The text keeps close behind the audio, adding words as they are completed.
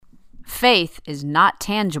Faith is not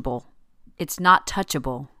tangible. It's not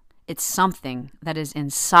touchable. It's something that is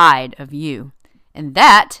inside of you. And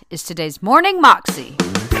that is today's Morning Moxie.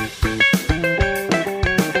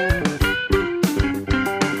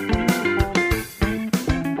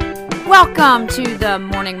 Welcome to the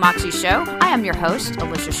Morning Moxie Show. I am your host,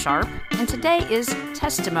 Alicia Sharp, and today is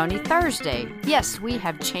Testimony Thursday. Yes, we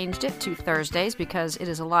have changed it to Thursdays because it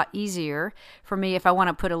is a lot easier for me if I want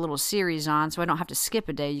to put a little series on so I don't have to skip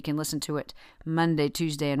a day. You can listen to it Monday,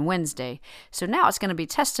 Tuesday, and Wednesday. So now it's going to be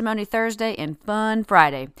Testimony Thursday and Fun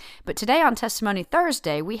Friday. But today on Testimony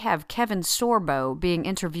Thursday, we have Kevin Sorbo being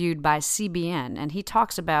interviewed by CBN, and he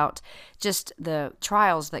talks about just the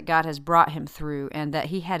trials that God has brought him through and that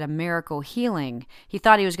he had a miracle healing. He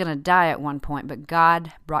thought he was going to die at one point, but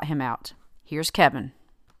God brought him out. Here's Kevin.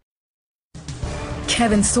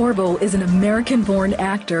 Kevin Sorbo is an American-born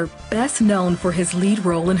actor best known for his lead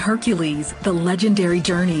role in Hercules, The Legendary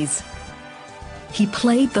Journeys. He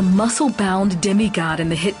played the muscle-bound demigod in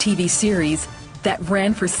the hit TV series that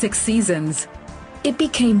ran for 6 seasons. It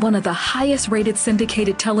became one of the highest-rated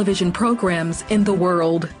syndicated television programs in the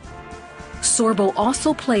world. Sorbo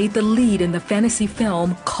also played the lead in the fantasy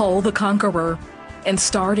film Kull the Conqueror and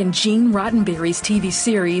starred in Gene Roddenberry's TV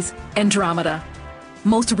series Andromeda.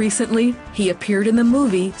 Most recently, he appeared in the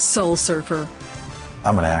movie Soul Surfer.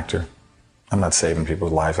 I'm an actor. I'm not saving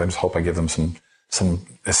people's lives. I just hope I give them some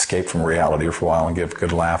escape from reality for a while and give a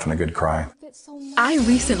good laugh and a good cry. I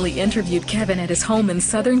recently interviewed Kevin at his home in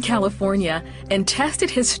Southern California and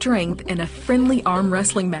tested his strength in a friendly arm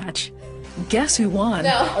wrestling match. Guess who won?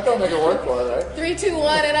 No. I don't make it work for it, right? 3, 2,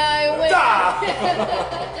 1, and I win.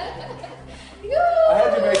 I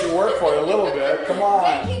had to make it work for it a little bit. Come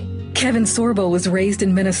on. Kevin Sorbo was raised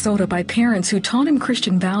in Minnesota by parents who taught him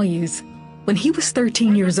Christian values. When he was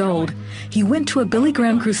 13 years old, he went to a Billy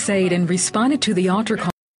Graham crusade and responded to the altar call.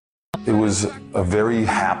 It was a very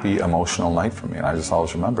happy, emotional night for me, and I just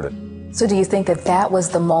always remembered it. So do you think that that was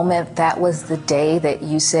the moment, that was the day that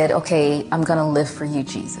you said, okay, I'm going to live for you,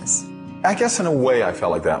 Jesus? I guess in a way I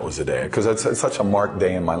felt like that was the day, because it's such a marked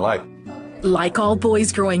day in my life. Like all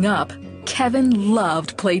boys growing up, Kevin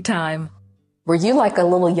loved playtime. Were you like a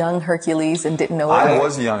little young Hercules and didn't know it? I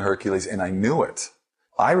was a young Hercules, and I knew it.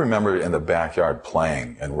 I remember in the backyard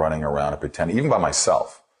playing and running around and pretending, even by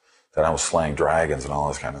myself, that I was slaying dragons and all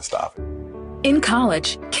this kind of stuff. In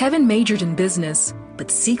college, Kevin majored in business,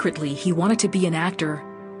 but secretly he wanted to be an actor.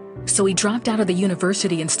 So he dropped out of the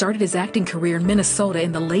university and started his acting career in Minnesota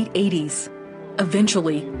in the late 80s.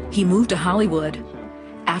 Eventually, he moved to Hollywood.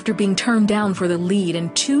 After being turned down for the lead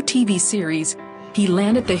in 2 TV series, he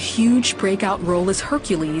landed the huge breakout role as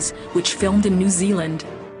Hercules, which filmed in New Zealand.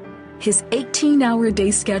 His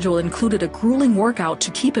 18-hour-a-day schedule included a grueling workout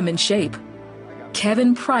to keep him in shape.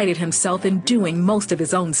 Kevin prided himself in doing most of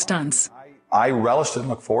his own stunts. I relished it and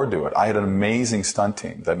looked forward to it. I had an amazing stunt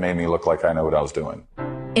team that made me look like I knew what I was doing.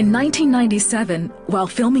 In 1997, while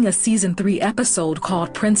filming a season 3 episode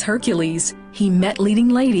called Prince Hercules, he met leading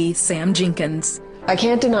lady Sam Jenkins. I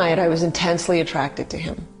can't deny it, I was intensely attracted to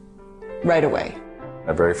him. Right away.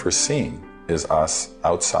 My very first scene is us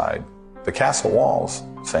outside the castle walls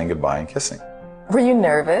saying goodbye and kissing. Were you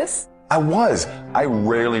nervous? I was. I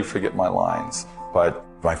rarely forget my lines, but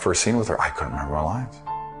my first scene with her, I couldn't remember my lines.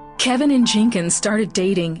 Kevin and Jenkins started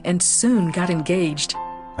dating and soon got engaged.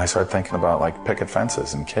 I started thinking about like picket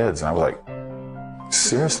fences and kids, and I was like,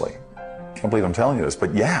 seriously, can't believe I'm telling you this,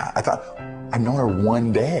 but yeah, I thought, I've known her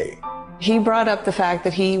one day. He brought up the fact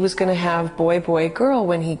that he was going to have boy, boy, girl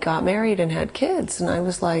when he got married and had kids. And I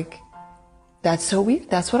was like, that's so weird.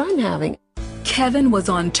 That's what I'm having. Kevin was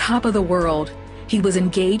on top of the world. He was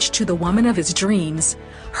engaged to the woman of his dreams.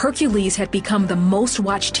 Hercules had become the most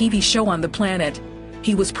watched TV show on the planet.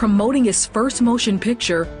 He was promoting his first motion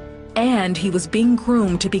picture, and he was being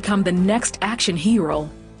groomed to become the next action hero.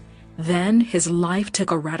 Then his life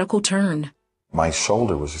took a radical turn. My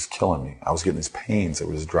shoulder was just killing me. I was getting these pains that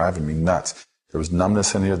were just driving me nuts. There was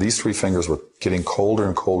numbness in here. These 3 fingers were getting colder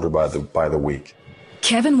and colder by the week.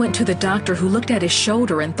 Kevin went to the doctor who looked at his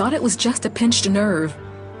shoulder and thought it was just a pinched nerve.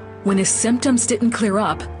 When his symptoms didn't clear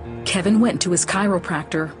up, Kevin went to his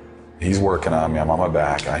chiropractor. He's working on me. I'm on my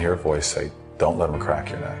back, and I hear a voice say, don't let him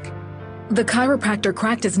crack your neck. The chiropractor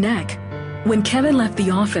cracked his neck. When Kevin left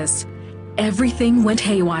the office, everything went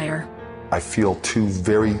haywire. I feel 2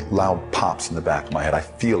 very loud pops in the back of my head. I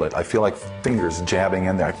feel it. I feel like fingers jabbing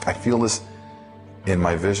in there. I feel this in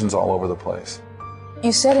my visions all over the place.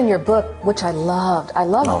 You said in your book, which I loved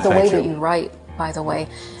the way that you write, by the way,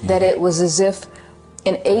 that it was as if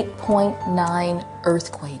an 8.9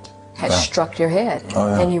 earthquake had struck your head,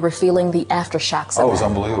 and you were feeling the aftershocks of it. Oh, it was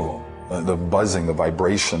unbelievable. the buzzing, the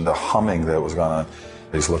vibration, the humming that was going on.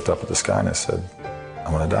 I just looked up at the sky and I said,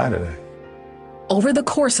 I'm going to die today. Over the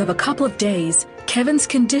course of a couple of days, Kevin's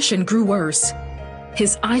condition grew worse.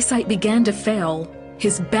 His eyesight began to fail,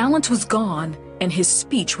 his balance was gone, and his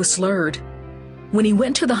speech was slurred. When he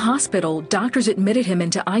went to the hospital, doctors admitted him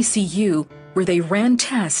into ICU, where they ran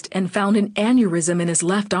tests and found an aneurysm in his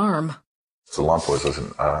left arm. The lump was an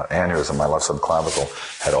aneurysm. My left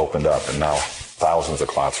subclavicle had opened up, and now thousands of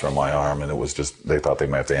clots were in my arm, and it was just, they thought they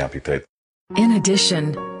might have to amputate. In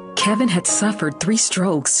addition, Kevin had suffered 3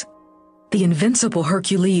 strokes. The invincible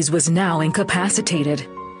Hercules was now incapacitated.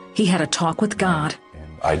 He had a talk with God.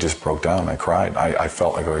 I just broke down. I cried. I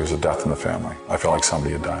felt like there was a death in the family. I felt like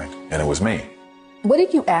somebody had died, and it was me. What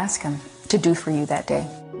did you ask him to do for you that day?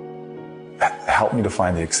 Help me to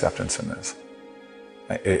find the acceptance in this.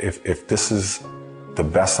 If this is the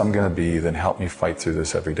best I'm going to be, then help me fight through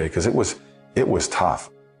this every day, because it was tough.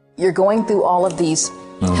 You're going through all of these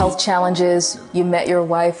health challenges. You met your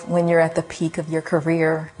wife when you're at the peak of your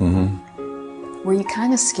career. Were you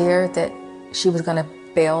kind of scared that she was going to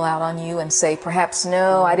bail out on you and say, perhaps,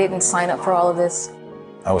 no, I didn't sign up for all of this?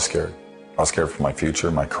 I was scared. I was scared for my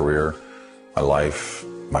future, my career, my life.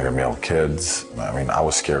 Am I going to be able to have kids? I mean, I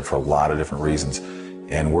was scared for a lot of different reasons.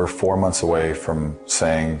 And we're 4 months away from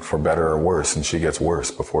saying for better or worse, and she gets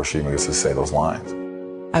worse before she even gets to say those lines.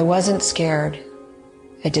 I wasn't scared.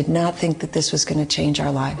 I did not think that this was going to change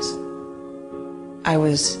our lives.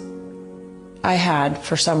 I had,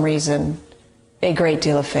 for some reason, a great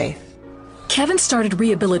deal of faith. Kevin started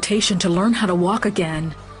rehabilitation to learn how to walk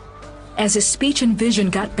again. As his speech and vision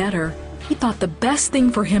got better, he thought the best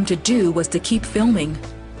thing for him to do was to keep filming.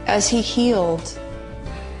 As he healed,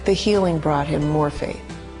 the healing brought him more faith.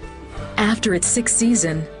 After its 6th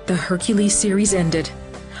season, the Hercules series ended.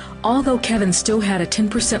 Although Kevin still had a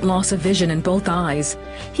 10% loss of vision in both eyes,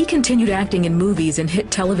 he continued acting in movies and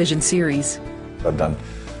hit television series. I've done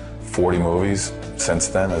 40 movies since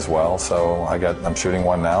then as well, so I'm shooting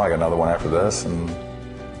one now, I got another one after this, and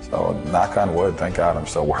so knock on wood, thank God I'm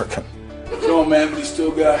still working. So man, we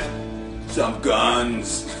still got some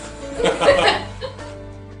guns.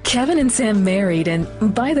 Kevin and Sam married,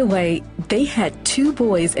 and by the way, they had 2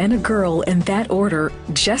 boys and a girl in that order,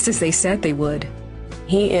 just as they said they would.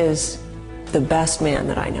 He is the best man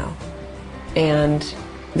that I know, and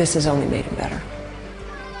this has only made him better.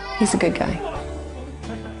 He's a good guy.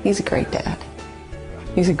 He's a great dad.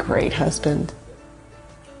 He's a great husband.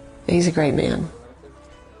 He's a great man.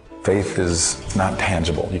 Faith is not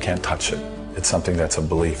tangible. You can't touch it. It's something that's a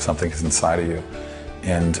belief, something that's inside of you.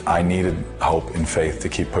 And I needed hope and faith to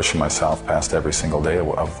keep pushing myself past every single day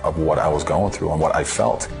of what I was going through and what I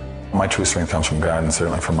felt. My true strength comes from God and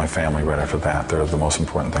certainly from my family right after that. They're the most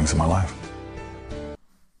important things in my life.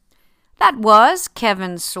 That was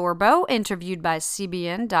Kevin Sorbo, interviewed by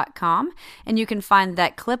CBN.com. And you can find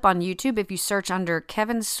that clip on YouTube if you search under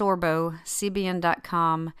Kevin Sorbo,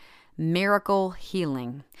 CBN.com, Miracle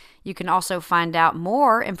Healing. You can also find out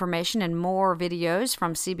more information and more videos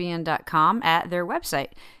from CBN.com at their website,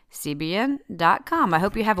 CBN.com. I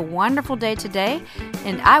hope you have a wonderful day today,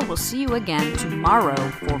 and I will see you again tomorrow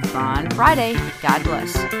for Fun Friday. God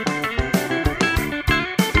bless.